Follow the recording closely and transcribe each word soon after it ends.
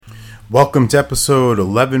Welcome to episode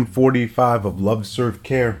 1145 of Love Serve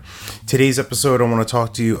Care. Today's episode, I want to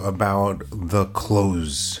talk to you about the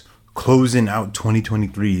closing out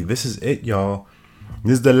 2023. This is it, y'all.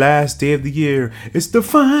 This is the last day of the year. It's the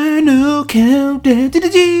final countdown.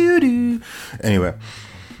 Anyway,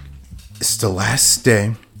 it's the last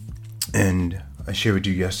day, and I shared with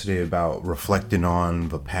you yesterday about reflecting on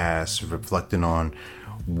the past, reflecting on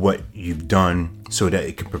what you've done so that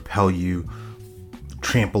it can propel you,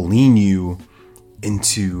 trampoline you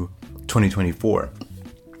into 2024.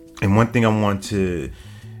 And one thing I want to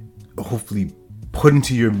hopefully put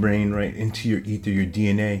into your brain, right, into your ether, your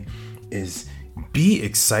DNA, is be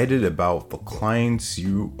excited about the clients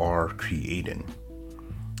you are creating.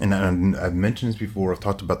 And I've mentioned this before, I've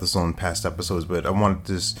talked about this on past episodes, but I wanted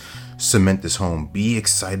to cement this home. Be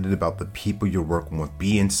excited about the people you're working with.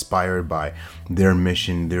 Be inspired by their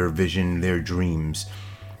mission, their vision, their dreams,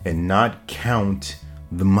 and not count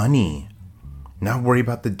the money. Not worry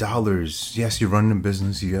about the dollars. Yes, you're running a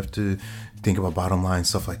business. You have to think about bottom line,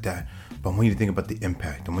 stuff like that. But I want you to think about the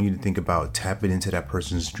impact. I want you to think about tapping into that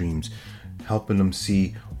person's dreams, helping them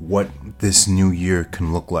see what this new year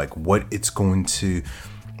can look like, what it's going to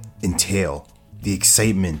entail, the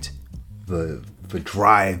excitement, the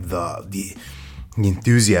drive, the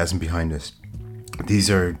enthusiasm behind this. These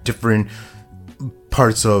are different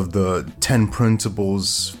parts of the 10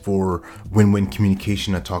 principles for win-win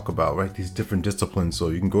communication I talk about, right? These different disciplines. So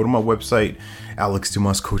you can go to my website,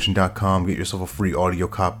 alexdumascoaching.com, get yourself a free audio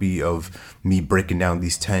copy of me breaking down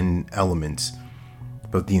these 10 elements.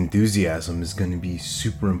 But the enthusiasm is going to be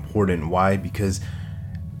super important. Why? Because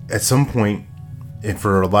at some point, and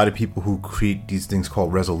for a lot of people who create these things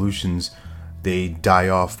called resolutions, they die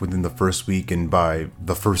off within the first week, and by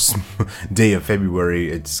the first day of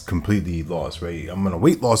February, it's completely lost, right? I'm on a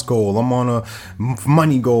weight loss goal, I'm on a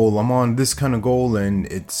money goal, I'm on this kind of goal, and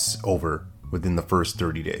it's over within the first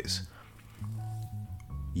 30 days.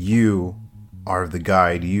 You are the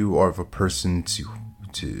guide, you are the person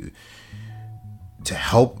to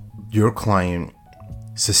help your client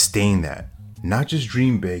sustain that. Not just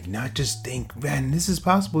dream big, not just think, man, this is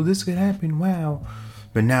possible, this could happen, wow.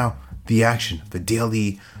 But now, the action, the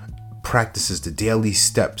daily practices, the daily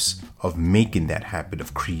steps of making that happen,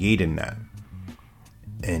 of creating that.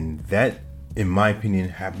 And that, in my opinion,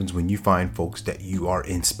 happens when you find folks that you are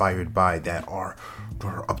inspired by, that are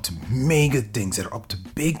up to mega things, that are up to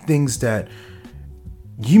big things that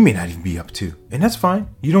you may not even be up to. And that's fine.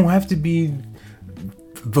 You don't have to be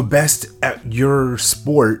the best at your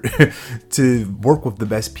sport to work with the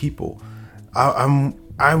best people.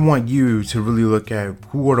 I want you to really look at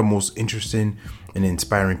who are the most interesting and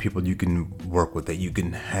inspiring people you can work with, that you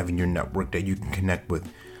can have in your network, that you can connect with.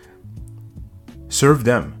 Serve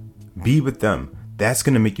them. Be with them. That's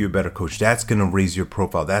going to make you a better coach. That's going to raise your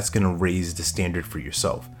profile. That's going to raise the standard for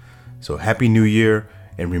yourself. So happy New Year.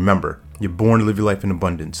 And remember, you're born to live your life in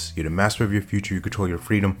abundance. You're the master of your future. You control your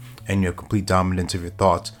freedom and your complete dominance of your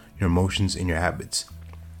thoughts, your emotions, and your habits.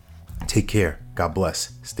 Take care. God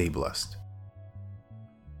bless. Stay blessed.